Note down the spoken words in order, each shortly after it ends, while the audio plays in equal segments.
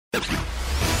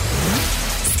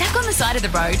the side of the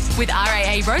road with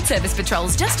RAA Road Service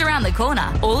Patrols just around the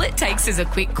corner. All it takes is a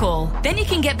quick call. Then you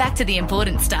can get back to the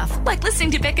important stuff, like listening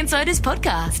to Beck and Soda's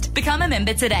podcast. Become a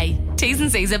member today. T's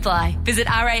and C's apply. Visit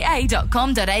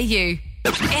raa.com.au.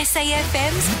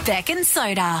 SAFM's Beck and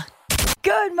Soda.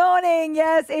 Good morning.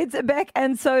 Yes, it's Beck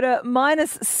and Soda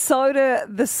minus Soda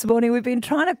this morning. We've been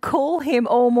trying to call him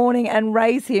all morning and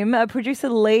raise him. Producer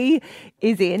Lee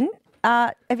is in.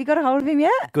 Have you got a hold of him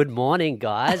yet? Good morning,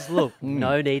 guys. Look,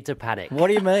 no need to panic. What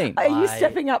do you mean? Are you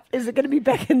stepping up? Is it going to be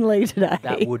Beck and Lee today?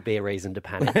 That would be a reason to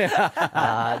panic.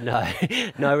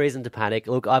 No reason to panic.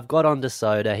 Look, I've got onto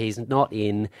Soda. He's not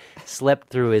in. Slept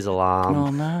through his alarm. Oh,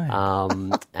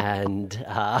 no.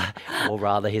 Or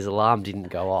rather, his alarm didn't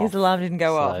go off. His alarm didn't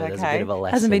go off. Okay. There's a bit of a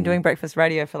lesson. Hasn't been doing breakfast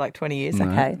radio for like 20 years.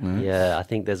 Okay. Yeah, I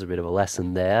think there's a bit of a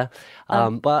lesson there.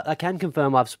 But I can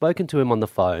confirm I've spoken to him on the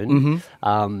phone.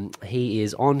 He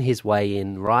is on his way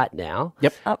in right now.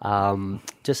 Yep.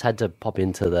 Just had to pop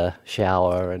into the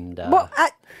shower and...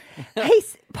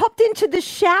 He's popped into the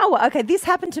shower. Okay, this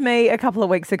happened to me a couple of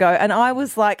weeks ago and I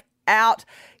was like out,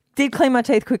 did clean my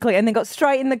teeth quickly and then got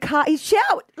straight in the car. He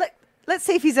showered. Let's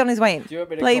see if he's on his way in.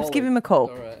 Please give him a call.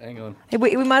 All right, hang on.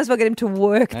 We might as well get him to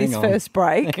work Hang this on. first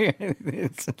break.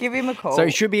 Give him a call. So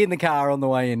he should be in the car on the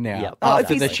way in now. Yep.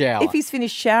 After the shower. If he's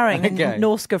finished showering Okay. and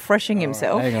Norska freshing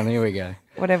himself, Hang on, here we go.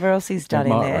 whatever else he's done in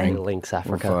might there. ring. Links We'll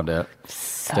Africa. find out.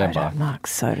 Stand by. Soda, Mark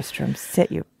Soderstrom,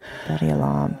 set your bloody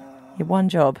alarm. Your one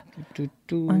job.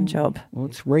 One job. Well,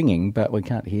 it's ringing, but we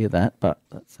can't hear that. But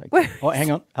that's okay. Oh, hang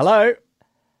on. Hello.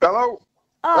 Hello.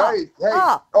 Oh, Hey.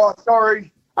 oh. Oh,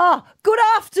 sorry. Oh, good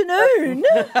afternoon.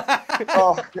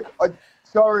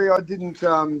 Sorry, I didn't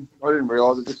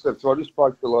realise I just left. So I just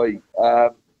spoke to Lee.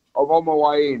 I'm on my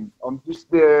way in. I'm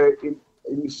just in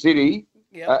the city.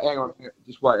 Yep. Hang on,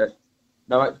 just wait.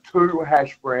 No, it's 2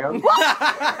 hash browns.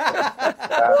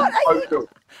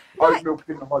 Oat milk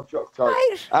in the hot chocolate.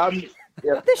 Mate.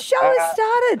 Yeah. The show has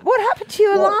started. What happened to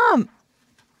your alarm?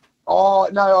 Oh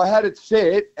no, I had it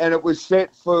set, and it was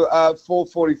set for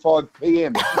 4:45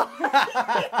 p.m.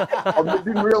 I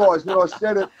didn't realise when I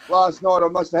set it last night. I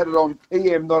must have had it on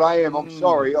PM, not AM. I'm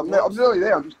sorry. I'm nearly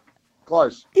there. I'm just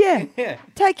close. Yeah.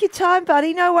 Take your time,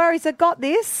 buddy. No worries. I got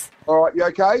this. All right, you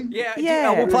okay?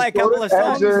 Yeah. We'll play a couple of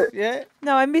How's songs. Yeah.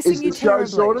 No, I'm missing Is you the show terribly.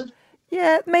 sorted?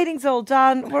 Yeah, meeting's all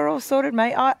done. We're all sorted,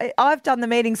 mate. I've done the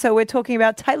meeting, so we're talking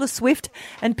about Taylor Swift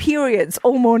and periods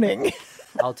all morning.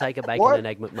 I'll take a bacon What? and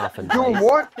egg McMuffin, Doing please.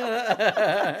 what?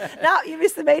 No, you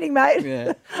missed the meeting, mate.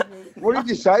 Yeah. What did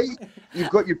you say? You've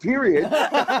got your period?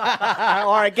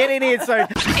 All right, get in here soon.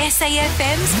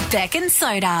 SAFM's Beck and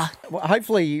Soda. Well,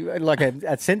 hopefully, like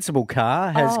a sensible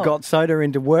car has got Soda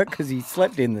into work because he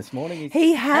slept in this morning.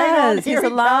 He Hang on, has. here His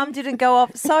he alarm comes. didn't go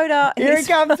off. Soda. Here he he's-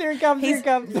 comes, here he comes, here He's he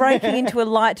comes. breaking into a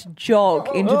light jog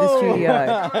into the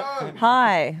studio.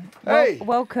 Hi. Hey.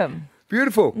 Welcome.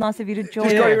 Beautiful. Nice of you to join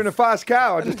Just us. got you in a fast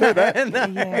car. I just heard that.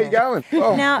 How you going?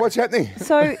 Oh, Now- what's happening?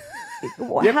 So,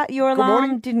 your Good alarm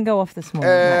morning. didn't go off this morning.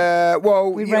 mate.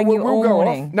 Well, We rang you we'll all go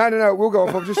morning. off. No, it will go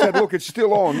off. I've just had a look. It's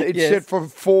still on. It's Yes. set for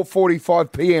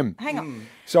 4:45 p.m. Hang on.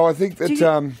 So I think that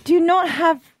Do you not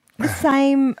have the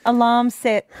same alarm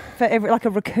set for like a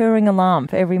recurring alarm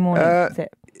for every morning?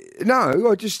 set? no,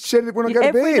 I just set it when I go to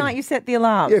Every bed. night you set the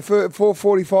alarm. Yeah, for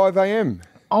 4:45 a.m.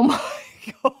 Oh my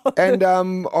god.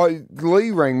 And Lee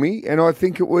rang me, and I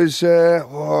think it was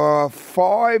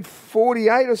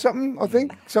 5:48 or something. I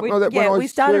think something like that. Yeah, when we I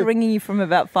started ringing you from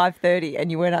about 5:30,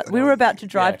 and you went up. We were about to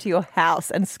drive to your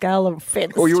house and scale a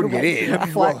fence. Oh, you to wouldn't get in.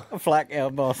 Flack,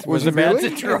 our boss, Was was it about really?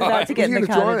 to He was about drive. to get in You the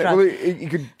gonna car to try it? drive. Well, you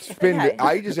could spend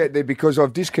Okay. ages out there because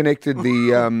I've disconnected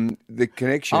the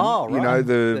connection. Oh, right. You know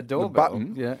The the doorbell.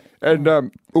 button. Yeah. And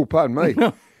oh, pardon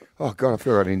me. Oh God, I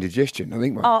feel like indigestion. I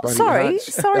think my Oh, bloody sorry.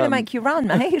 heart's- Sorry to make you run,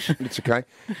 mate. It's okay.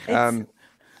 You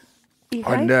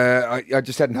okay? And I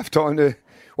just had enough time to.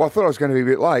 Well, I thought I was going to be a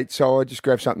bit late, so I just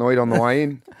grabbed something to eat on the way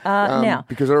in. Now-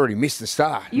 because I already missed the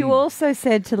start. You also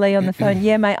said to Lee on the phone,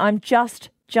 "Yeah, mate, I'm just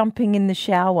jumping in the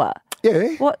shower."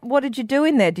 Yeah. What did you do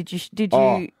in there? Did you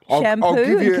Oh, shampoo I'll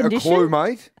give and you a condition? clue,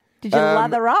 mate. Did you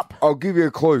lather up? I'll give you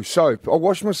a clue. Soap. I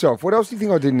washed myself. What else do you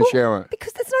think I did in the shower?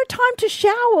 Because there's no time to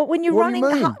shower when you're What do you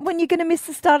running, mean? when you're going to miss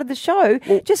the start of the show.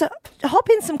 Just hop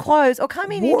in some clothes or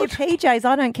come in your What? PJs.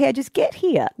 I don't care. Just get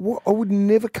here. What? I would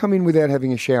never come in without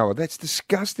having a shower. That's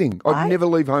disgusting. I'd never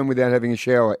leave home without having a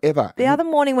shower, ever. The other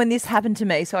morning when this happened to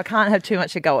me, so I can't have too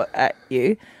much to go at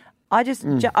you, I just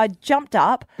I jumped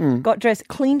up, got dressed,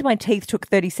 cleaned my teeth, took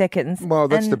 30 seconds. Well,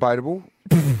 that's and debatable.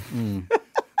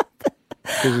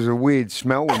 Because there's a weird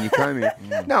smell when you came in.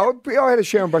 No, I had a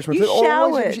shower and brushed my You teeth.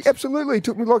 Always. showered? Absolutely. It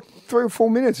took me like 3 or 4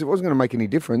 minutes. It wasn't going to make any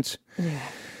difference.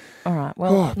 All right.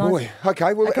 Well, Oh, nice. boy.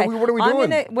 Okay, well, Okay, what are we I'm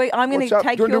doing? I'm going What's to up?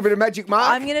 take Do you want to do your. a bit of magic, Mark?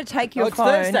 I'm going to take your it's phone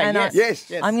Thursday, and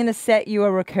yes. I'm going to set you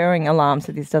a recurring alarm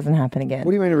so this doesn't happen again.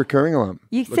 What do you mean a recurring alarm?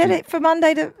 You set it for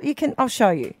Monday to. You can. I'll show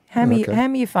you. Hand me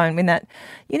your phone. When that,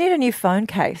 you need a new phone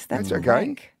case. That's okay.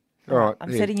 rank. All right. I'm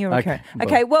yeah. setting you a Okay. recurring.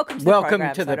 Okay. Welcome to the Welcome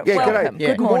program. to the- Soda. Yeah, Welcome. g'day.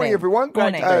 Good Good morning, everyone.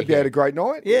 Morning. Hope you had a great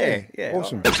night. Yeah.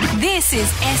 Awesome. This is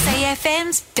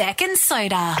SAFM's Beck and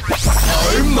Soda.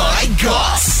 Oh my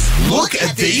gosh! Look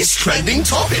at these trending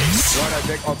topics. Righto,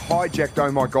 Beck, I've hijacked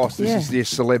Oh My Gosh. This is the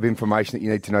celeb information that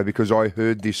you need to know because I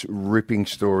heard this ripping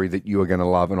story that you are going to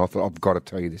love and I thought I've got to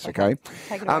tell you this, okay?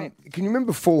 Take it away. Can you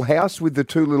remember Full House with the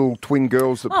two little twin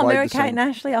girls that Oh, played Mary the Kate same? and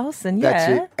Ashley Olsen. Yeah.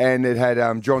 That's it. And it had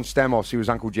John Stamos. He was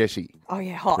Uncle Jesse. Oh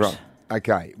yeah, hot. Right.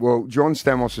 Okay. Well, John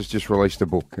Stamos has just released a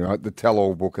book, right? The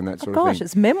tell-all book and that sort of Gosh, thing.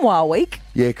 it's memoir week.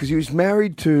 Yeah, because he was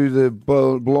married to the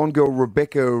blonde girl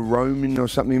Rebecca Roman or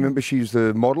something. Remember, she's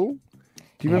the model.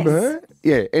 Do you remember her?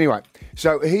 Yeah. Anyway,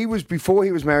 so before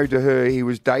he was married to her, he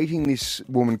was dating this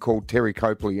woman called Terry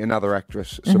Copley, another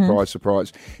actress. Surprise,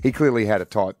 surprise. He clearly had a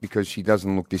type because she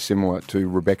doesn't look dissimilar to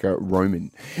Rebecca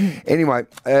Roman. Anyway,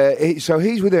 so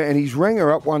he's with her and he's rang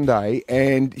her up one day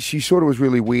and she sort of was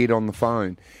really weird on the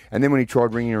phone. And then when he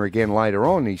tried ringing her again later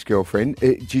on, his girlfriend,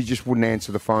 she just wouldn't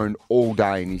answer the phone all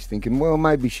day. And he's thinking, well,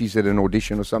 maybe she's at an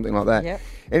audition or something like that. Yep.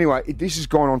 Anyway, this has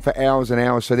gone on for hours and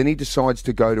hours. So then he decides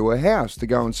to go to her house to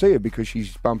go and see her because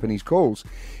she's bumping his calls.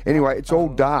 Anyway, it's all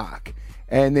dark.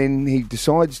 And then he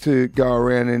decides to go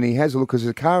around and he has a look because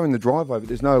there's a car in the driveway, but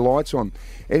there's no lights on.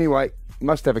 Anyway,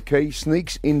 must have a key,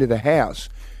 sneaks into the house,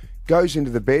 goes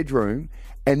into the bedroom,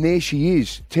 and there she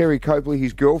is, Terry Copley,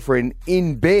 his girlfriend,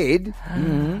 in bed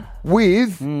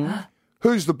with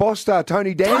who's the boss star,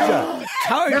 Tony Danza.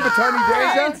 Remember Tony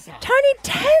Danza? Tony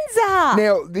Danza.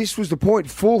 Now, this was the point.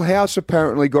 Full House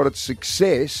apparently got its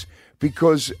success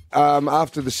because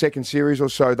after the second series or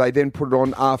so, they then put it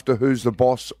on after Who's the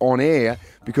Boss on air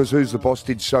because Who's the Boss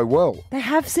did so well. They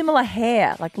have similar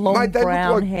hair, like long Mate, they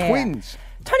brown look like hair. twins.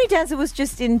 Tony Danza was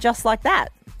just in Just Like That.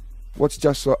 What's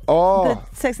just like The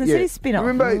Sex and the City spin-off.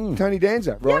 Remember Tony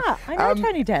Danza, right? Yeah, I know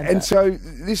Tony Danza. And so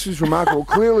this was remarkable.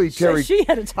 Clearly, So she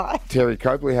had a type. Terry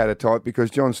Copley had a type because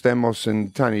John Stamos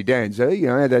and Tony Danza,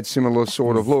 had that similar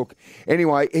sort of look.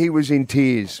 Anyway, he was in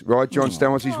tears, right? John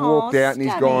Stamos, he's walked out and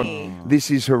he's gone, this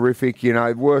is horrific,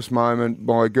 worst moment.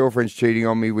 My girlfriend's cheating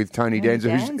on me with Tony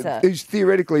Danza, who's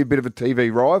theoretically a bit of a TV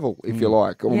rival, if you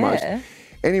like, almost. Yeah.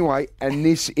 Anyway, and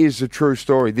this is a true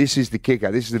story. This is the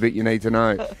kicker. This is the bit you need to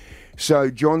know.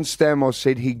 So John Stamos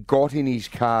said he got in his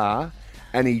car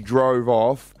and he drove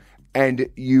off, and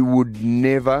you would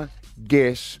never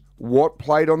guess what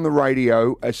played on the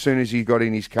radio as soon as he got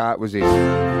in his car. It was this.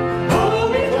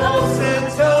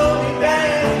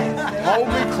 Hold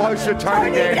me closer,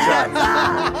 Tony Danza.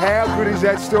 How good is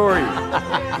that story?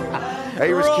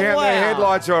 He was counting the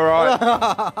headlights, all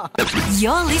right.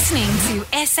 You're listening to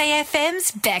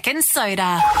SAFM's Beck and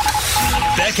Soda.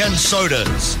 Beck and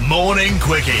Soda's Morning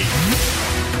Quickie.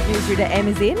 Newsreader Em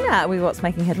is in with what's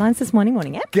making headlines this morning.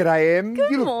 Morning, Em. G'day, Em.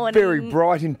 You look morning. very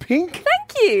bright in pink.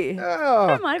 Thank you. Oh,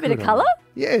 Don't mind a bit of good colour. on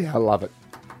you. Yeah, I love it.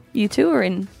 You two are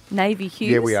in navy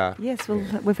hues. Yeah, we are. Yes, well,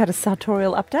 we've had a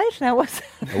sartorial update. Now, what's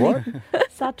A what?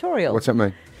 sartorial? What's that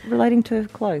mean? Relating to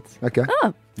clothes. Okay.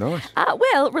 Oh. Nice.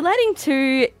 Well, relating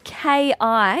to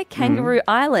KI, Kangaroo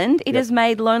Island, it has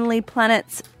made Lonely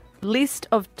Planet's list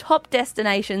of top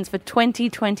destinations for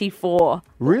 2024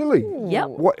 Really? Yep.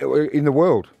 What in the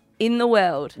world? in the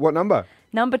world. What number?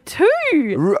 Number 2,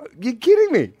 You're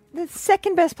kidding me. The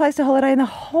second best place to holiday in the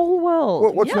whole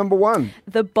world. What's Yep. number one?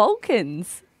 the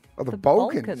Balkans. Oh, the The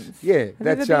Balkans. Balkans. Yeah, Have you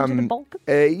that's ever been to the Balkans?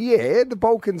 Yeah, the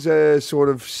Balkans are sort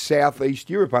of southeast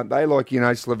Europe, aren't they? Like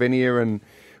Slovenia and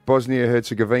Bosnia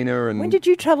Herzegovina and. When did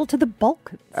you travel to the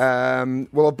Balkans?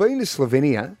 Well, I've been to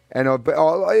Slovenia and a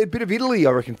bit of Italy,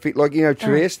 I reckon, fit like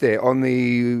Trieste on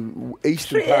the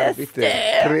eastern part of Italy.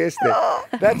 Trieste.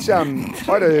 That's I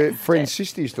had a friend's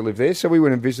sister used to live there, so we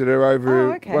went and visited her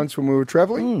over okay. once when we were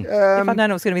travelling. If I'd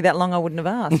known it was going to be that long, I wouldn't have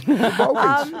asked. the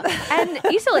Balkans. And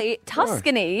Italy,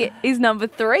 Tuscany is number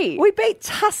 3. We beat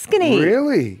Tuscany.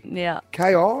 Really? Yeah.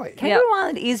 KI. Kangaroo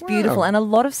Island is beautiful, and a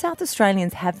lot of South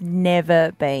Australians have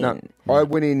never been. No, I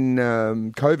went in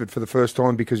COVID for the first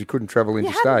time because you couldn't travel You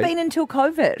interstate. haven't been until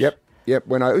COVID. Yep. It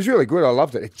was really good. I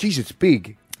loved it. Jeez, it's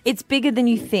big. It's bigger than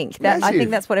you think. I Massive. think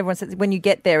that's what everyone says. When you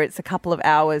get there, it's a couple of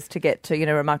hours to get to,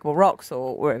 Remarkable Rocks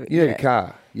or wherever. You need a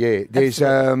car. Yeah. There's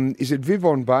is it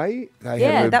Vivon Bay? They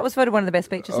Yeah, have that was voted one of the best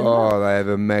beaches in the world. Oh, they have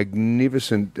a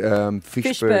magnificent fish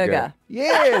Fish burger. burger.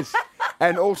 Yes.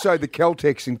 And also the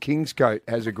Caltex in Kingscote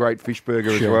has a great fish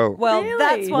burger as well. Well, Really?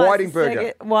 that's why Whiting it's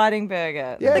burger. Whiting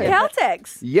burger. Yeah. The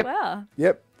Caltex. Yep. Wow.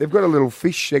 Yep. They've got a little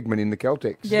fish segment in the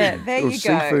Caltex. Yeah, there little you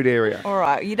go. seafood area. All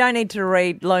right, you don't need to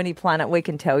read Lonely Planet. We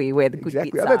can tell you where the good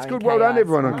Exactly. bits Oh, are. that's good. in Well done, KI.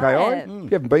 everyone on KI. Right. You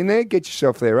haven't been there? Get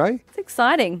yourself there, eh? It's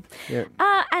exciting. Yeah.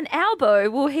 And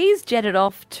Albo, well, he's jetted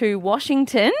off to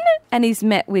Washington and he's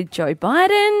met with Joe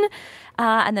Biden.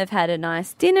 And they've had a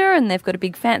nice dinner and they've got a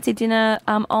big fancy dinner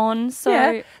on. So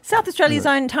Yeah. South Australia's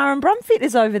own Taran Brumfitt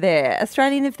is over there,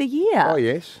 Australian of the Year. Oh,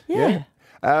 yes. Yeah.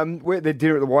 We're at their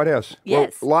dinner at the White House.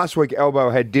 Yes. Well, last week, Albo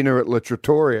had dinner at La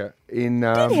Trattoria in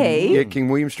he? Yeah, King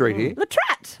William Street here.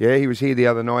 Latrat. Yeah, he was here the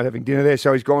other night having dinner there.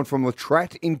 So he's gone from La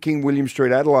Trat in King William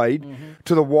Street, Adelaide,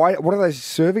 to the White. What are they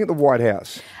serving at the White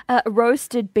House?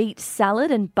 roasted beet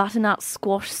salad and butternut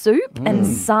squash soup and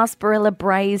sarsaparilla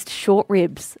braised short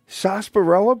ribs.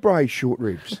 Sarsaparilla braised short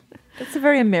ribs. It's a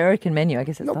very American menu. I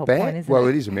guess that's the Not whole bad. point, isn't Well,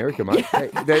 it? it is America, mate.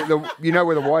 You know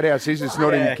where the White House is? It's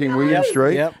not in King William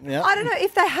Street. Yep. I don't know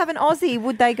if they have an Aussie.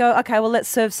 Would they go? Okay, well, let's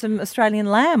serve some Australian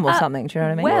lamb or something. Do you know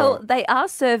what I mean? Well, they are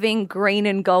serving green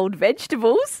and gold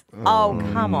vegetables. oh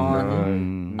come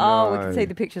on! Oh, we can see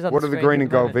the pictures. On What the are the screen green at and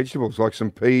the gold moment. vegetables? Like some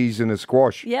peas and a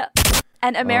squash. Yeah.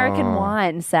 And American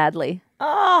wine, sadly.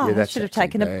 Oh, Yeah, I that's should have actually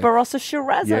taken a bad. Barossa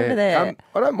Shiraz over there.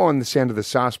 I don't mind the sound of the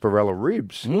sarsaparilla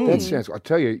ribs. That sounds. I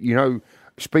tell you,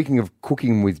 speaking of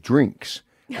cooking with drinks,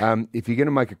 if you're going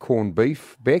to make a corned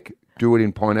beef, Beck, do it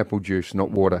in pineapple juice,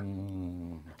 not water.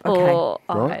 Okay. Oh,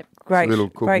 all Right? right. Great, Little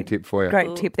cooking great tip for you.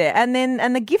 Great tip there. And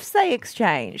the gifts they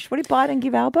exchanged. What did Biden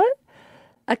give Albo?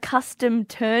 A custom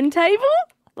turntable?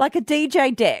 Like a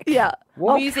DJ deck. Yeah.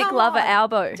 What? Music Come lover on.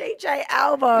 Albo. DJ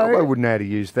Albo. I wouldn't know how to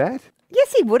use that.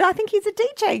 Yes, he would. I think he's a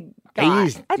DJ guy.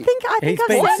 is. I think He's I've been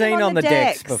seen him seen on the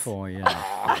decks decks before,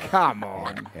 yeah. Come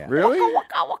on. Really?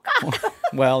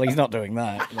 Well, he's not doing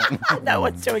that. No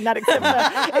one's doing that except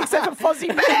for Fozzie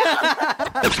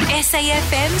Bear.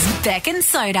 SAFM's Beck and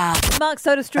Soda. Mark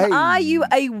Soderstrom, Hey. are you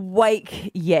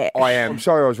awake yet? I am.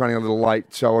 Sorry I was running a little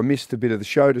late, so I missed a bit of the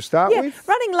show to start Yeah, with.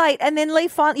 running late, and then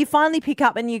you finally pick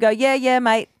up and you go, yeah,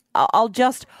 mate. I'll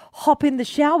just hop in the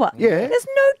shower. Yeah. There's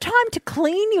no time to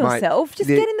clean yourself. Just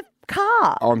the- get in the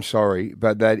car. I'm sorry,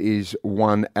 but that is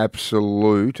one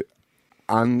absolute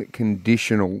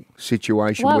unconditional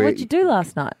situation Why? where What'd you do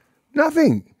last night?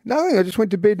 Nothing. I just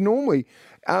went to bed normally.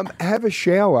 Have a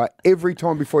shower every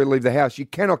time before you leave the house. You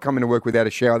cannot come into work without a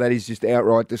shower. That is just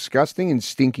outright disgusting and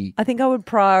stinky. I think I would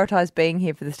prioritise being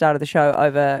here for the start of the show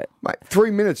over Mate,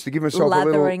 3 minutes to give myself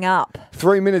lathering up.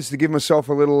 3 minutes to give myself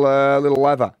a little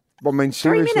lather. I mean, 3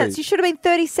 seriously. minutes. You should have been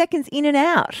 30 seconds in and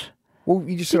out. Well,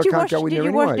 you just said I can't go in there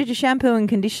anyway. Did you shampoo and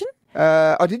condition?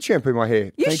 I did shampoo my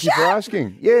hair. Thank you for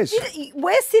asking. Yes.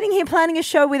 We're sitting here planning a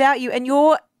show without you, and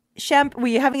your shampoo. Were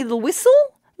you having a little whistle?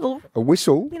 A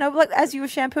whistle? Like as you were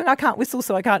shampooing. I can't whistle,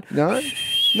 so I can't. No.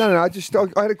 I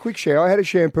had a quick shower. I had a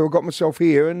shampoo. I got myself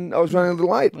here, and I was running a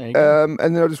little late. There you go.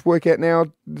 And then I just work out now.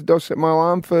 I'll set my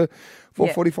alarm for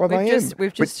 4:45 a.m.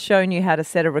 We've just shown you how to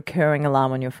set a recurring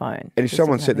alarm on your phone. And if Just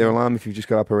someone so set you their know. alarm, if you've just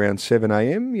got up around 7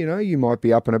 a.m., you might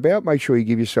be up and about. Make sure you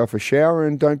give yourself a shower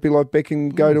and don't be like Beck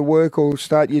and go to work or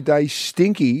start your day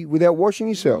stinky without washing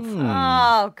yourself.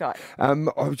 Oh God. I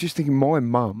was just thinking, my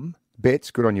mum,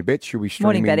 Bets, good on you, Bets, she'll be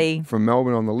Morning, streaming Betty. from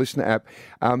Melbourne on the Listener app.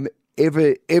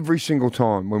 Every single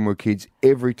time when we were kids,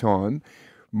 every time,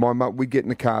 my mum, we'd get in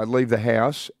the car, leave the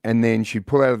house, and then she'd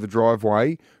pull out of the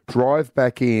driveway, drive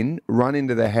back in, run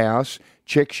into the house,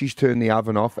 check she's turned the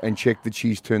oven off, and check that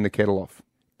she's turned the kettle off.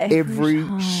 Every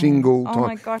single time. Oh,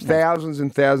 my gosh, that's- Thousands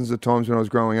and thousands of times when I was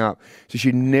growing up. So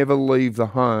she'd never leave the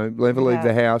home, never leave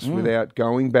the house without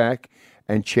going back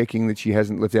and checking that she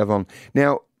hasn't left the oven on.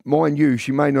 Now, mind you,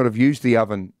 she may not have used the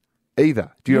oven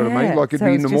either. Do you know what I mean? Like it'd so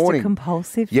be in it's the just morning. a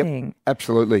compulsive Yep, thing.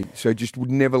 absolutely. So just would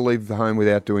never leave the home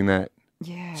without doing that.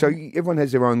 Yeah. So everyone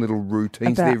has their own little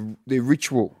routines, their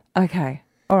ritual. Okay.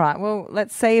 All right. Well,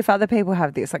 let's see if other people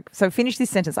have this. So finish this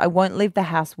sentence. I won't leave the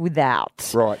house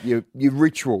without. Right, your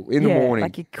ritual in the morning.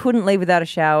 Like you couldn't leave without a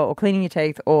shower or cleaning your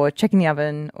teeth or checking the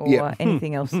oven or Yeah.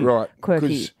 anything else Right. quirky.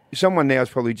 Because someone now is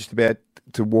probably just about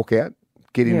to walk out,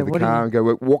 get into the what do car you- and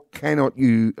go, what cannot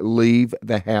you leave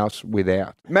the house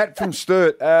without? Matt from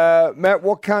Sturt. Matt,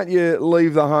 what can't you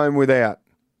leave the home without?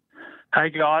 Hey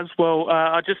guys, well,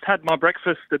 I just had my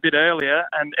breakfast a bit earlier,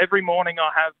 and every morning I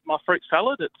have my fruit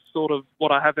salad. It's sort of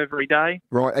what I have every day.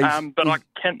 Right. But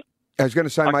I was going to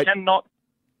say, mate, cannot.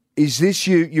 is this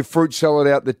your fruit salad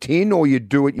out the tin or you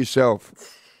do it yourself?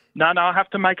 No, I have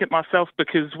to make it myself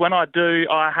because when I do,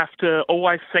 I have to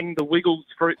always sing the Wiggles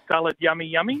fruit salad yummy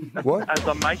yummy What? as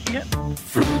I'm making it.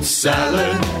 Fruit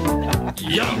salad,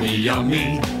 yummy,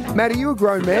 yummy. Matt, are you a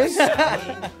grown man?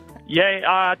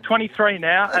 Yeah, 23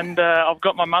 now, and I've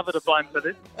got my mother to blame for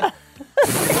this.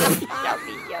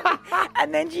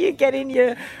 And then do you get in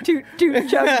your chug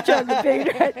the big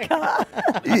red car?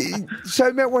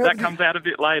 So, Matt, what That happened? comes out a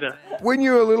bit later. When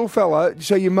you were a little fella,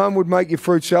 so your mum would make you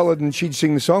fruit salad and she'd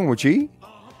sing the song, would she?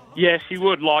 Yeah, she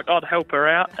would. Like, I'd help her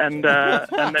out, and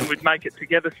then we'd make it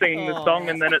together singing the song,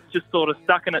 and then it's just sort of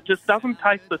stuck, and it just doesn't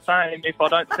taste the same if I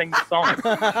don't sing the song.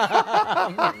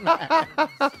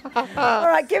 All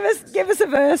right, give us a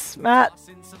verse, Matt.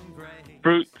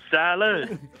 Fruit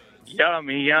salad,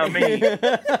 yummy, yummy.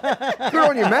 Good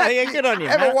on you, Matt. Yeah, good on you,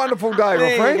 Have Matt. a wonderful day, my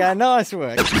There you friend. go. Nice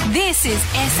work. This is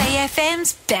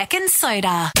SAFM's Beck and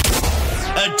Soda.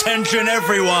 Attention,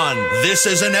 everyone. This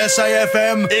is an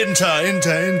SAFM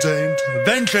intervention.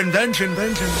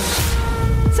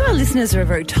 So our listeners are a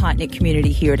very tight-knit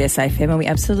community here at SAFM, and we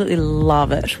absolutely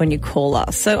love it when you call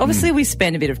us. So obviously we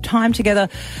spend a bit of time together,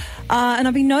 and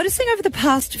I've been noticing over the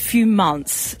past few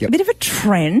months a bit of a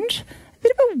trend, a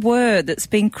bit of a word that's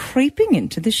been creeping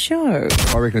into the show.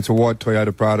 I reckon it's a white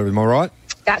Toyota Prado, am I right?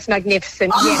 That's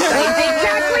magnificent. Yes, that's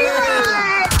exactly right.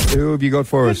 Who have you got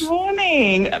for us? Good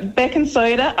morning, Beck and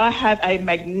Soda. I have a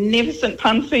magnificent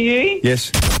pun for you.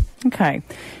 Yes. Okay.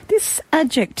 This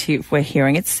adjective we're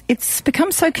hearing, it's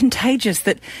become so contagious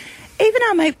that even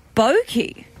our mate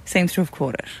Boki seems to have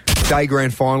caught it. Day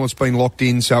grand final, it's been locked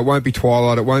in, so it won't be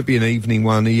twilight, it won't be an evening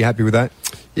one. Are you happy with that?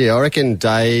 Yeah, I reckon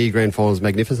day grand final is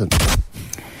magnificent.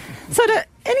 So,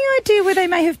 any idea where they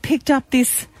may have picked up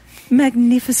this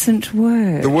magnificent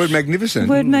word? The word magnificent?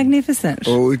 Word magnificent.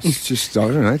 Oh, it's just, I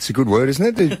don't know, it's a good word,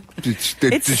 isn't it? It's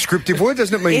the descriptive word,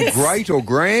 doesn't it mean great or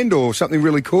grand or something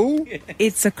really cool?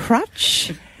 It's a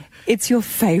crutch. It's your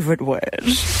favourite word.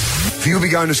 You'll be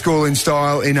going to school in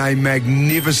style in a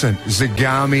magnificent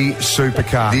Zagami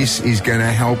supercar. This is going to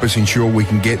help us ensure we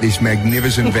can get this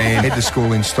magnificent van. Head to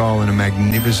school in style in a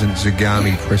magnificent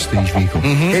Zagami prestige vehicle.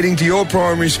 Heading to your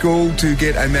primary school to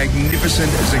get a magnificent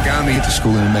Zagami. Head to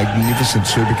school in a magnificent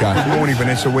supercar. Good morning,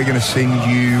 Vanessa. We're going to send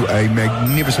you a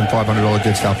magnificent $500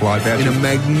 Jetstar flight voucher in a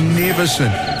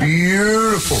magnificent,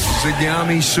 beautiful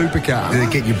Zagami supercar. It'll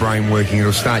get your brain working.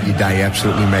 It'll start your day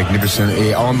absolutely magnificent.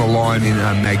 Yeah, on the line in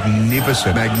a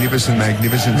magnificent,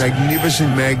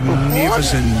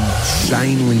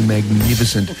 insanely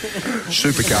magnificent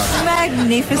supercar.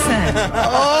 Magnificent.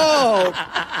 Oh,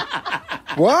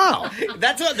 Wow.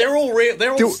 that's what they're all real.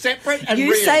 They're all separate and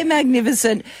You real. say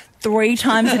magnificent 3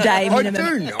 times a day I minimum.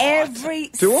 do not. Every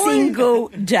Do I? single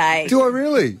day. Do I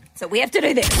really? So we have to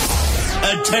do this.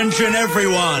 Attention,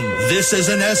 everyone. This is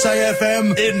an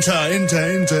SAFM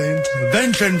intervention.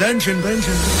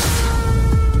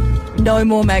 No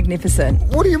more magnificent.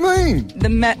 What do you mean?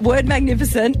 The word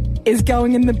magnificent is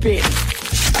going in the bin.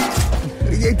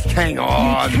 Hang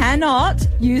on. You cannot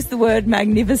use the word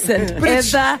magnificent But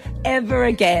it's- ever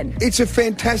again. It's a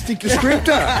fantastic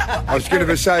descriptor. I was going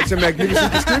to say it's a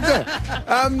magnificent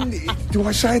descriptor. Do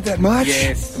I say it that much?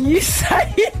 Yes. You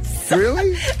say it.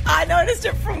 Really? I noticed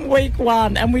it from week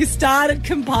 1, and we started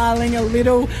compiling a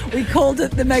little. We called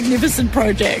it the Magnificent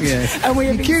Project, Yes. and we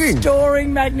have You're been kidding.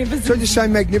 storing magnificent. So just say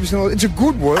magnificent. It's a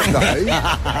good word, though.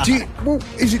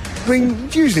 Is it being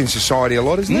used in society a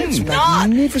lot, isn't it? It's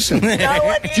magnificent.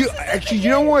 Actually, you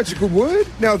know why it's a good word?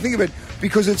 Now, think of it.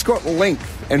 Because it's got length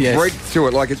and Yes. breadth to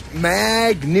it. Like, it's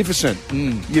magnificent.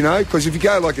 You know? Because if you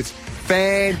go like it's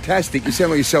fantastic, you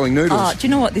sound like you're selling noodles. Oh, do you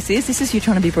know what this is? This is you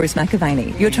trying to be Bruce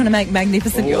McAvaney. You're trying to make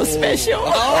magnificent your special.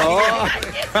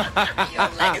 Your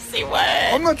legacy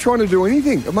word. I'm not trying to do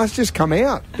anything. It must just come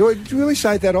out. Do I really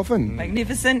say it that often?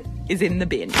 Magnificent is in the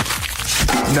bin.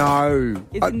 No.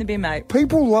 It's in the bin, mate.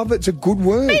 People love it. It's a good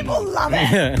word. People love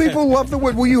it. People love the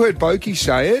word. Well, you heard Boki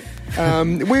say it.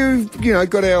 We've,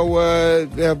 got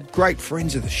our great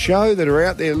friends of the show that are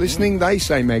out there listening. They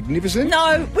say magnificent.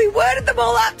 No, we worded them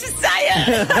all up to say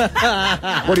it.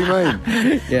 What do you mean?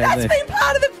 That's been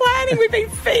part of the planning. We've been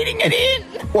feeding it in.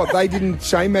 What, they didn't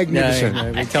say magnificent?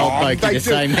 No, we told Boki they to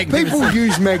say do. magnificent. People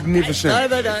use magnificent. No,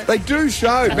 they don't. They do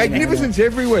so. Magnificent's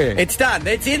everywhere. It's done.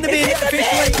 It's in the bin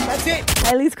officially. That's it.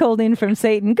 Hayley's called in from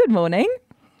Seaton. Good morning.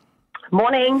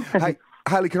 Morning. Hey,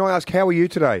 Hayley, can I ask, how are you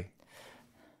today?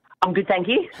 I'm good, thank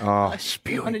you. Oh,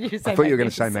 spewing. What did you say, I thought you were going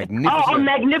to say magnificent. Oh, I'm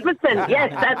magnificent.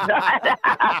 Yes, that's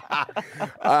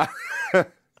right.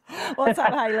 What's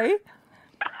up, Hayley?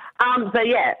 So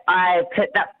yeah, I heard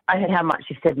how much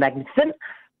you said magnificent,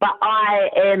 but I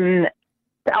am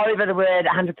over the word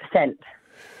 100%.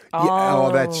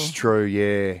 Oh, that's true.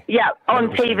 Yeah. Yeah, on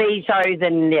TV shows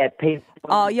and people.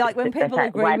 Oh, yeah, like when people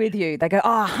agree with you, they go,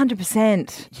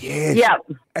 100%. Yes. Yeah.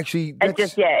 Actually, It's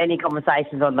just, any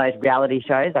conversations on those reality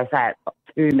shows, I say it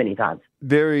too many times.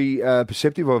 very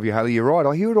perceptive of you, Haley. You're right.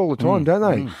 I hear it all the time, don't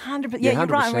they? 100%. Yeah, you're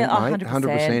right.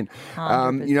 100%.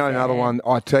 100%. You know another one?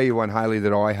 I tell you one, Haley,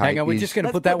 that I hate. Hang on, we're just going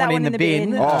to put that one in the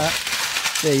bin.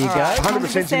 There you go.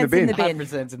 100% in the bin.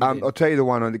 100% in the bin. I'll tell you the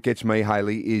one that gets me,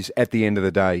 Haley, is at the end of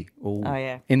the day. Oh,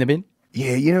 yeah. In the bin?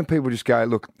 Yeah, you know, people just go,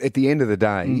 look, at the end of the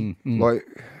day,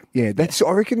 that's,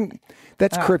 I reckon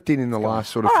that's crept in the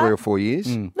last sort of 3 or 4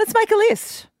 years. Let's make a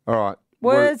list. All right.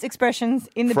 Words, expressions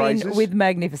in the bin Phrases? with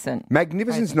magnificent.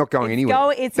 Magnificent's not going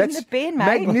anywhere. It's in the bin, mate.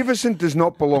 Magnificent does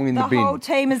not belong in the bin. The whole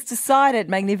team has decided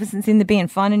magnificent's in the bin.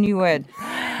 Find a new word.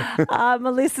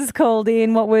 Melissa's called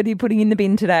in. What word are you putting in the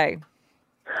bin today?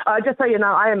 Just so you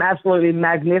know, I am absolutely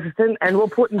magnificent, and we're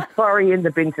putting sorry in the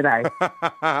bin today.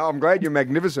 I'm glad you're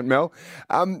magnificent, Mel.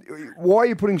 Why are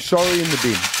you putting sorry in the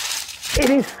bin? It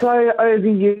is so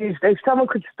overused. If someone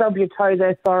could stub your toe,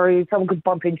 they're sorry. Someone could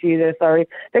bump into you, they're sorry.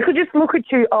 They could just look at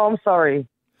you, I'm sorry.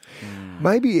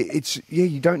 Maybe it's,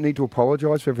 you don't need to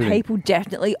apologise for everything. People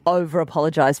definitely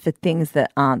over-apologise for things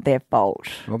that aren't their fault.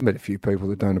 I've met a few people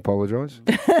that don't apologise.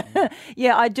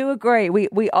 Yeah, I do agree.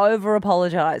 We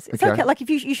over-apologise. It's Okay. okay. Like, if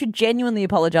you should genuinely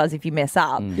apologise if you mess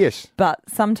up. Yes. But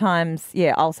sometimes,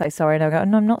 I'll say sorry and I'll go,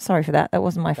 no, I'm not sorry for that. That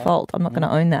wasn't my fault. I'm not going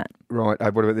to own that. Right.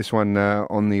 What about this one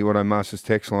on the Auto Masters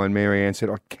text line? Mary Ann said,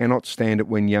 I cannot stand it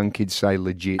when young kids say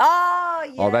legit. Oh,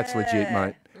 yeah. Oh, that's legit,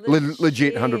 mate.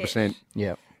 Legit, 100%.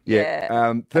 Yeah. Yeah,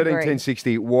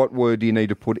 131060, what word do you need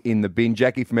to put in the bin?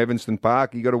 Jackie from Evanston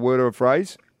Park, you got a word or a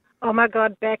phrase? Oh, my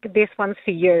God, Beck, this one's for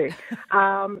you.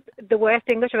 The worst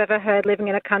English I've ever heard living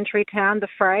in a country town, the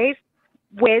phrase,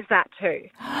 where's that to?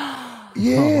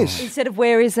 Yes. Instead of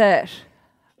where is it?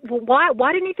 Well,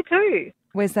 why do you need the to?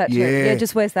 Where's that to? Yeah. Yeah,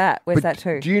 just where's that? Where's But that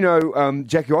to? do you know,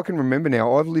 Jackie, I can remember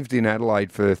now, I've lived in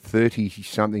Adelaide for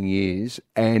 30-something years,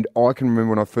 and I can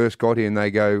remember when I first got here and they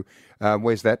go,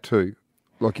 where's that to?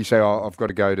 Like you say, I've got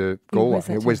to go to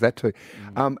Gawler. Where's that to?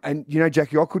 And, you know,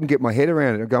 Jackie, I couldn't get my head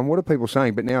around it. I'm going, what are people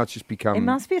saying? But now it's just become... It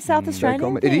must be a South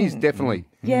Australian thing. It is, definitely.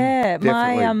 Yeah,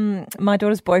 Definitely. my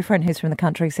daughter's boyfriend who's from the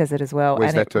country says it as well,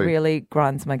 Where's and that it to? really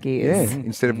grinds my gears. Yeah,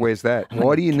 instead of where's that?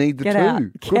 Why do you need the Get two? out.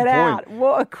 Good Get point. out.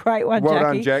 What a great one, Well Jackie.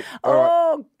 done, Jack. Oh,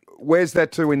 All right. Where's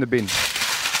that two in the bin?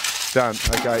 Done.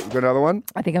 Okay, you got another one?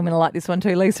 I think I'm going to like this one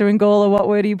too. Lisa and Gawler, what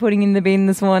word are you putting in the bin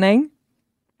this morning?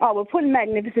 Oh, we're putting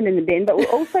magnificent in the bin, but we're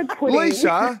also putting...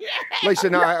 Lisa,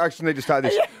 no, I actually need to start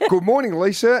this. Good morning,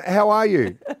 Lisa. How are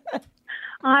you?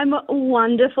 I'm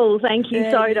wonderful, thank you,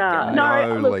 Soda.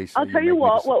 No, look, Lisa, I'll tell you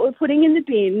what we're putting in the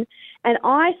bin, and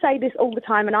I say this all the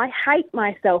time, and I hate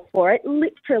myself for it,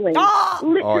 literally.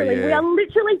 Literally. Oh, yeah. We are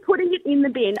literally putting it in the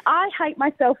bin. I hate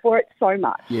myself for it so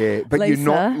much. Yeah, but Lisa?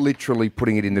 you're not literally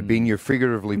putting it in the bin. You're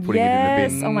figuratively putting it in the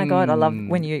bin. Yes. Oh, my God. I love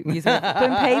when you use it.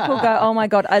 When people go, oh, my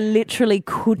God, I literally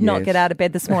could not Yes. get out of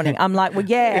bed this morning. I'm like, well,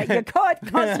 yeah, you could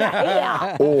because you're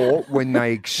here. Or when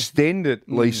they extend it,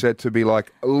 Lisa, to be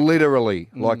like literally,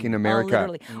 like in America.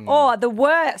 Oh, literally. Oh, the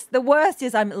worst. The worst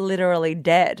is I'm literally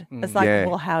dead. It's like, Yeah.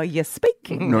 well, how are you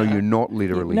speaking? No, you're not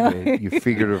literally No. dead. You're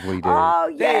figuratively dead. Oh,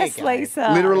 yes,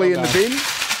 Lisa. Literally in the bin?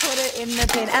 Put it in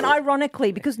the bin. And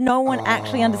ironically, because no one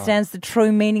actually understands the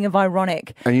true meaning of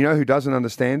ironic, And you know who doesn't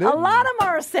understand it? Alana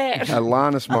Morissette.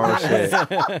 Alanis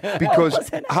Morissette. Because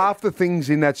half the things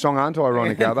in that song aren't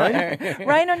ironic, are they?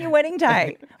 Rain on your wedding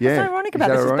day. Yeah. What's ironic Is about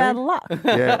that this? It's bad ironic? luck.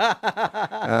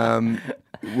 Yeah.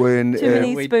 When, Too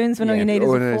many spoons when all you need is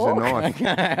when a there's fork. knife.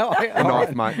 A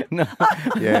knife, mate.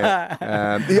 Yeah.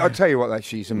 I'll tell you what,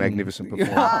 she's a magnificent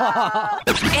performer.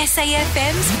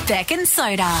 SAFM's Beck and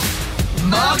Soda.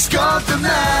 Mark's got the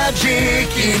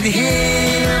magic in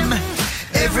him.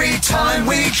 Every time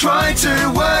we try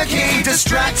to work, he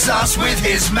distracts us with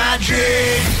his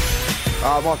magic.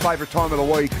 My favourite time of the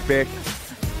week, Beck.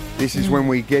 This is when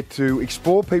we get to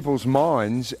explore people's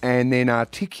minds and then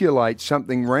articulate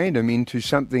something random into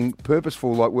something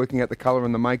purposeful, like working out the colour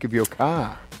and the make of your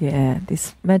car. Yeah,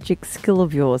 this magic skill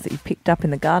of yours that you picked up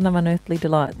in the Garden of Unearthly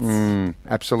Delights.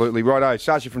 Absolutely. Righto,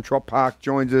 Sasha from Trop Park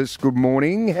joins us. Good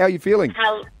morning. How are you feeling?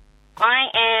 I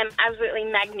am absolutely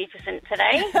magnificent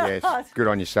today. Yes, good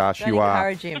on you, Sasha. Don't You are.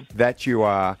 encourage him. That you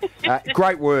are.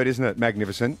 Great word, isn't it?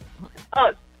 Magnificent. Oh,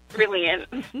 it's brilliant.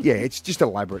 Yeah, it's just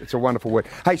elaborate. It's a wonderful word.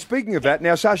 Hey, speaking of that,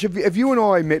 now, Sasha, have you and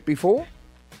I met before?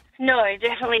 No,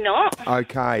 definitely not.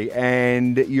 Okay,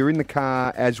 and you're in the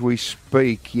car as we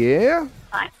speak, yeah?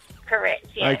 Correct,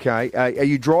 yeah. Okay, are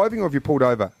you driving or have you pulled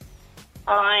over?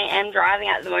 I am driving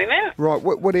at the moment. Right,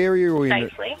 what area are we in?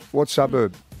 Safely. What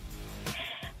suburb?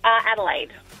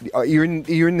 Adelaide. You're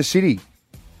in the city,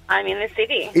 I'm in the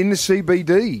city. in the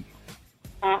CBD.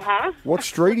 Uh-huh. What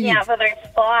street are you? Yeah, for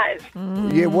those spies.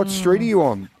 Yeah, what street are you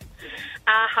on?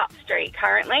 Hutt Street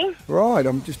currently. Right,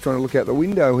 I'm just trying to look out the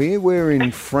window here. We're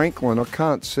in Franklin. I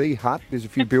can't see Hutt. There's a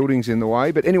few buildings in the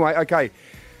way. But anyway, okay.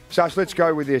 Sash, let's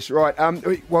go with this. Right,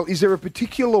 well, is there a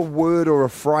particular word or a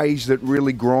phrase that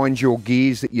really grinds your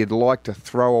gears that you'd like to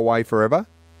throw away forever?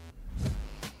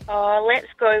 Let's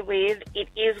go with it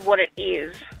is what it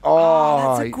is.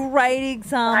 Oh, That's a great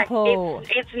example.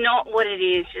 It's not what it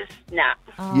is, just nah.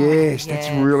 yes, that's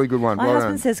a really good one. My Right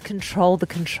husband on. says control the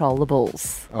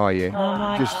controllables. Oh,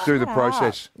 yeah. Just do the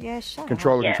process. Yeah, shut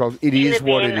Control the Yeah. controls. It In is the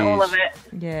what bin, it all is. of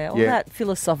it. Yeah, all Yeah. that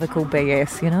philosophical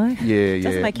BS, you know? Yeah,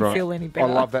 Doesn't make you right. feel any better. I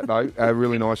love that, though. A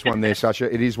really nice one there,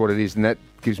 Sasha. It is what it is, and that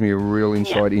gives me a real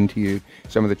insight into you,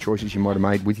 some of the choices you might have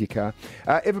made with your car.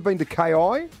 Ever been to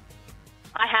KI?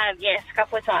 I have, yes, a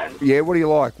couple of times. Yeah, what do you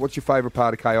like? What's your favourite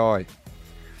part of KI?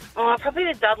 Oh, probably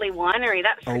the Dudley Winery.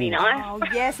 That's pretty nice. Oh,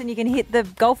 yes, and you can hit the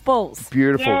golf balls.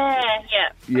 Beautiful. Yeah.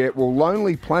 Yeah, well,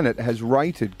 Lonely Planet has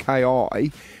rated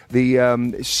KI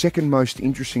the second most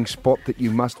interesting spot that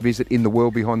you must visit in the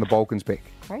world behind the Balkansbeck.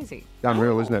 Crazy.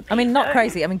 Unreal, isn't it? I mean, not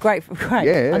crazy. I mean, great. Great.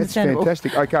 Yeah, that's Understandable.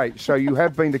 fantastic. Okay, so you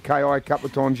have been to KI a couple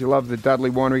of times. You love the Dudley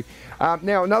Winery.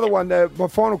 Now, another one. My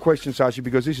final question, Sasha,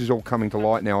 because this is all coming to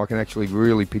light now. I can actually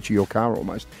really picture your car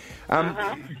almost.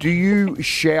 Do you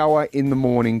shower in the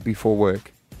morning before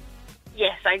work?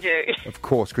 Yes, I do. Of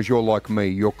course, because you're like me.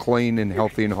 You're clean and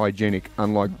healthy and hygienic,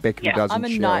 unlike Beck, who Yeah. doesn't I'm a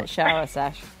shower. night shower,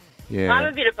 Sash. Yeah. I'm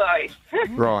a bit of both.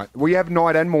 Right. Well, you have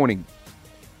night and morning.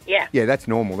 Yeah. Yeah, that's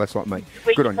normal. That's like me.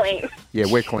 We Good on you. clean. Yeah,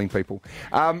 we're clean people.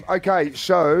 Okay,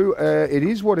 so it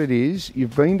is what it is.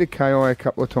 You've been to KI a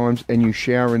couple of times and you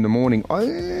shower in the morning. I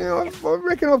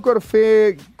reckon I've got a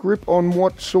fair grip on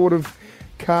what sort of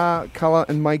car, colour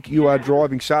and make you are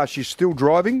driving. Sash, you're still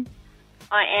driving?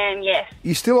 I am, yes.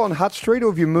 You still on Hutt Street or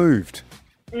have you moved?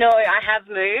 No, I have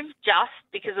moved just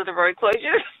because of the road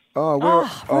closures. Oh, where? Road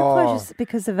closures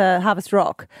because of Harvest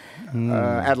Rock.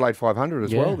 Adelaide 500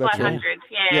 as well. That's all. 500,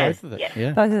 yeah. Both of them. Yeah.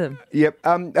 Yeah. Both of them.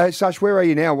 Yep. Sash, where are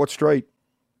you now? What street?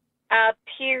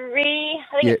 Peary,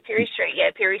 I think Yeah. it's Peary Street.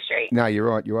 Yeah, Peary Street. No, you're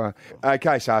right. You are.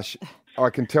 Okay, Sash, I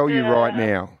can tell you right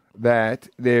now that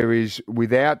there is,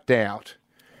 without doubt,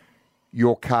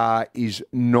 your car is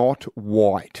not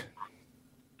white.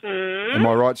 Am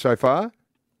I right so far?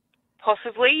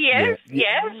 Possibly, yes. Yeah.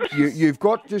 Yes. You've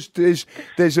got just there's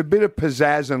a bit of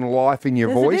pizzazz and life in your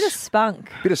There's voice. a bit of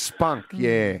spunk. Bit of spunk,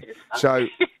 yeah. So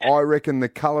I reckon the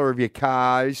colour of your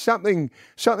car is something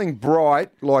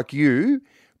bright like you,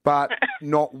 but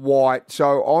not white.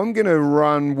 So I'm going to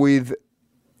run with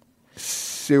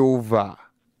silver.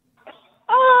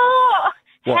 Oh,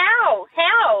 What? how?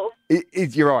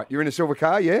 You're right. You're in a silver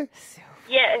car, yeah?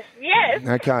 Yes.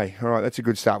 Okay, all right. That's a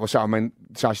good start. Well, so I mean,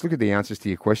 Sash, look at the answers to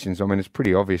your questions. I mean, it's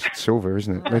pretty obvious. It's silver,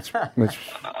 isn't it? Let's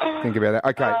think about that.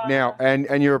 Okay, now,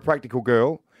 and you're a practical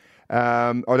girl.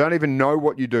 I don't even know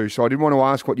what you do, so I didn't want to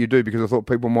ask what you do because I thought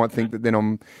people might think that then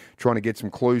I'm trying to get some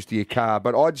clues to your car.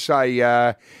 But I'd say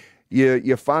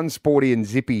you're fun, sporty, and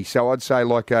zippy. So I'd say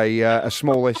like a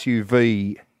small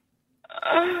SUV.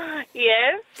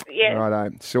 Yes.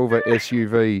 Righto, silver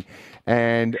SUV.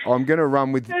 And I'm going to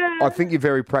run with, I think you're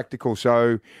very practical,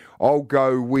 so I'll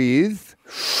go with,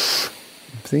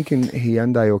 I'm thinking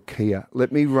Hyundai or Kia.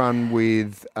 Let me run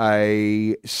with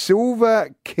a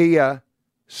silver Kia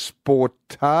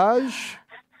Sportage,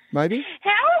 maybe?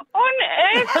 How on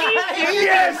earth do you do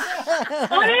Yes!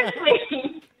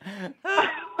 Honestly.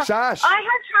 Sash. I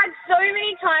have tried so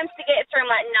many times to get through. I'm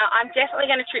like, no, I'm definitely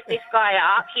going to trip this guy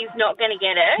up. He's not going to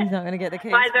get it. He's not going to get the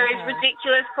keys. By those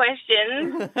ridiculous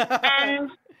questions. And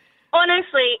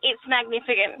honestly, it's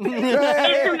magnificent.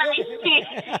 It's amazing.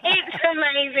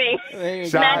 It's amazing.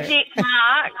 Sash. Magic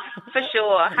mark, for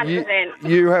sure, 100%.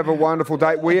 You have a wonderful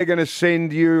day. We are going to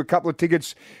send you a couple of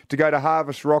tickets to go to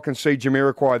Harvest Rock and see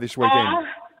Jamiroquai this weekend. Oh,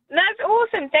 that's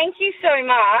awesome. Thank you so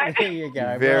much. There you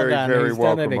go. Very, well done. very He's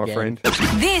done it welcome, my again.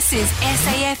 friend. This is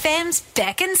SAFM's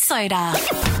Beck and Soda.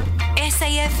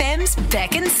 SAFM's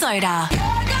Beck and Soda.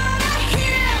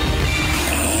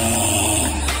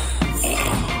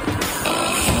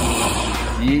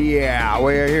 Yeah,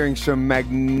 we're hearing some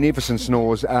magnificent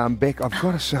snores. Beck, I've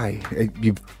got to say,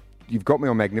 you've got me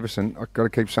on magnificent. I've got to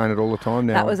keep saying it all the time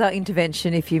now. That was our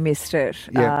intervention if you missed it.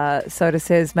 Yeah. Soda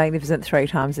says magnificent 3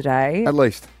 times a day. At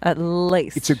least. At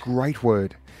least. It's a great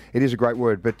word. It is a great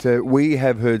word, but we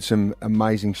have heard some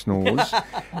amazing snores.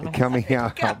 Coming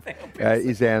up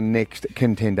is our next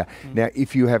contender. Now,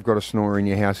 if you have got a snore in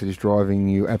your house that is driving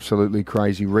you absolutely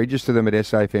crazy, register them at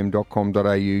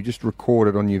safm.com.au. Just record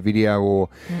it on your video or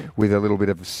with a little bit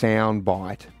of a sound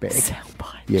bite, Beck. Sound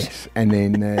bite. Yes, and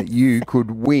then you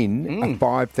could win a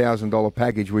 $5,000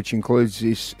 package, which includes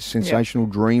this sensational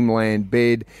Dreamland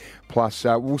bed. Plus,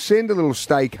 we'll send a little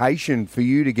staycation for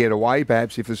you to get away,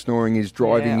 perhaps, if the snoring is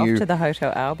driving you off to the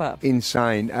Hotel Alba.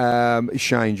 Insane.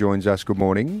 Shane joins us. Good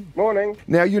morning. Morning.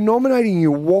 Now, you're nominating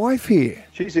your wife here.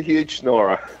 She's a huge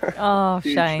snorer. Oh,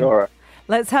 Huge Shane. snorer.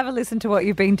 Let's have a listen to what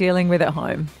you've been dealing with at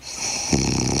home.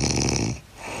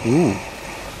 Ooh.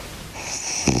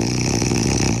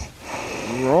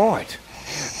 Right.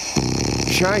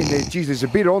 Shane, geez, there's a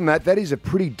bit on that. That is a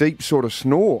pretty deep sort of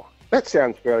snore. That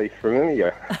sounds very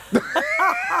familiar.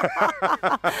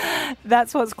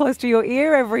 That's what's close to your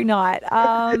ear every night.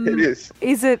 It is.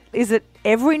 Is it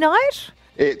every night?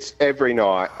 It's every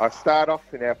night. I start off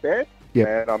in our bed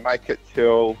and I make it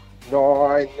till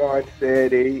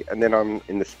 9:30, and then I'm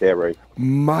in the spare room.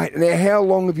 Mate, now how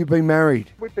long have you been married?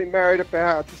 We've been married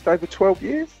about just over 12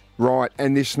 years. Right,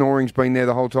 and this snoring's been there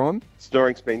the whole time?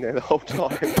 Snoring's been there the whole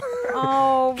time.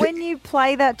 Oh, when you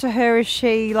play that to her, is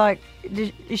she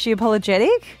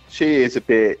apologetic? She is a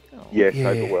bit,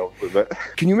 overwhelmed with it.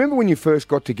 Can you remember when you first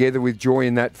got together with Joy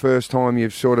and that first time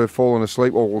you've sort of fallen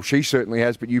asleep? Or well, she certainly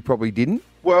has, but you probably didn't?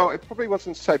 Well, it probably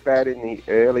wasn't so bad in the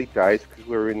early days because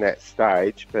we were in that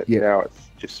stage, but now it's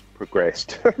just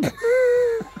progressed.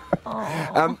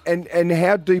 And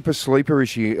how deep a sleeper is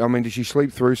she? I mean, does she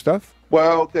sleep through stuff?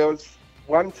 Well, there was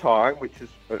one time, which is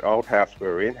an old house we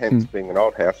were in, hence being an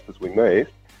old house because we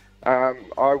moved. I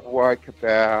woke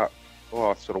about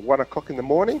sort of 1 o'clock in the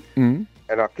morning, and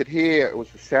I could hear it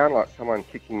was a sound like someone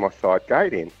kicking my side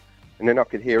gate in, and then I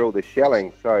could hear all this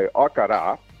yelling. So I got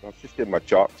up. I was just in my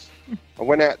jocks. I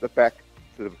went out the back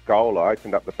to the goal. I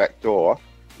opened up the back door,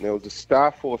 and there was a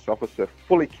Star Force officer,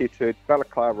 fully kitted,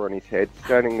 balaclava on his head,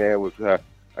 standing there with a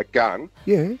gun.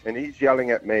 Yeah. And he's yelling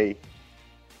at me,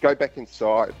 "Go back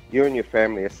inside. You and your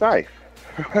family are safe."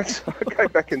 So I go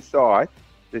back inside.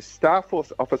 There's Star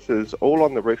Force officers all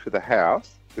on the roof of the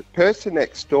house. The person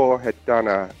next door had done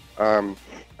an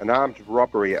armed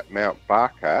robbery at Mount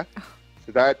Barker.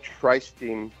 So they had traced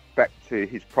him back to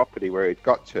his property where he'd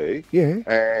got to. Yeah.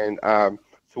 And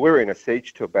so we were in a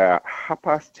siege till about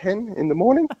 10:30 in the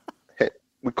morning.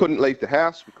 We couldn't leave the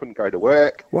house. We couldn't go to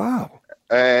work. Wow.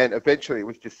 And eventually it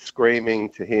was just screaming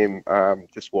to him,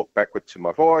 just walk backward to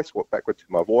my voice, walk backward to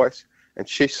my voice. And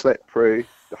she slept through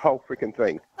the whole freaking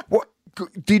thing. What?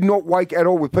 Did not wake at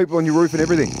all with people on your roof and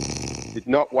everything? Did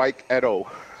not wake at all.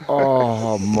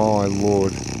 Oh, my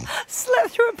Lord. Slept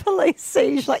through a police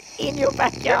siege, like in your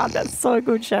backyard. That's so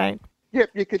good, Shane. Yep,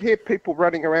 you could hear people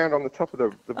running around on the top of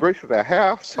the roof of our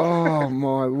house. Oh,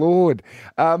 my Lord.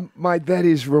 Mate, that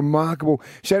is remarkable.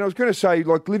 Shane, I was going to say,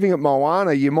 like living at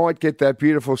Moana, you might get that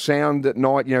beautiful sound at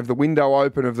night, you know, of the window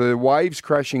open, of the waves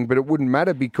crashing, but it wouldn't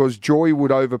matter because Joy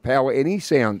would overpower any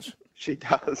sounds. She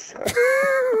does.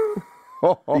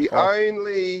 The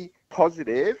only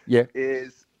positive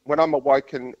is when I'm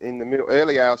awoken in the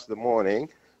early hours of the morning,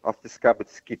 I've discovered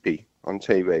Skippy on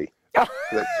TV.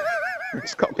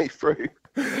 It's got me through.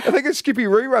 I think it's Skippy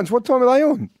reruns. What time are they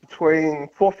on? Between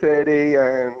 4:30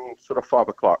 and sort of 5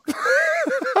 o'clock.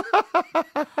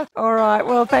 All right.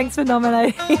 Well, thanks for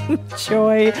nominating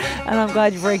Joy, and I'm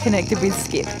glad you've reconnected with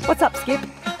Skip. What's up, Skip?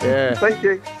 Yeah. Thank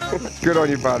you. Good on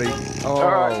you, buddy. Oh,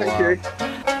 all right. Thank you.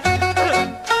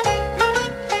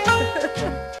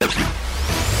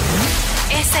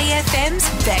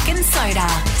 SAFM's Beck and Soda,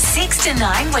 6 to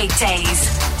 9 weekdays.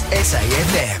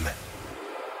 SAFM.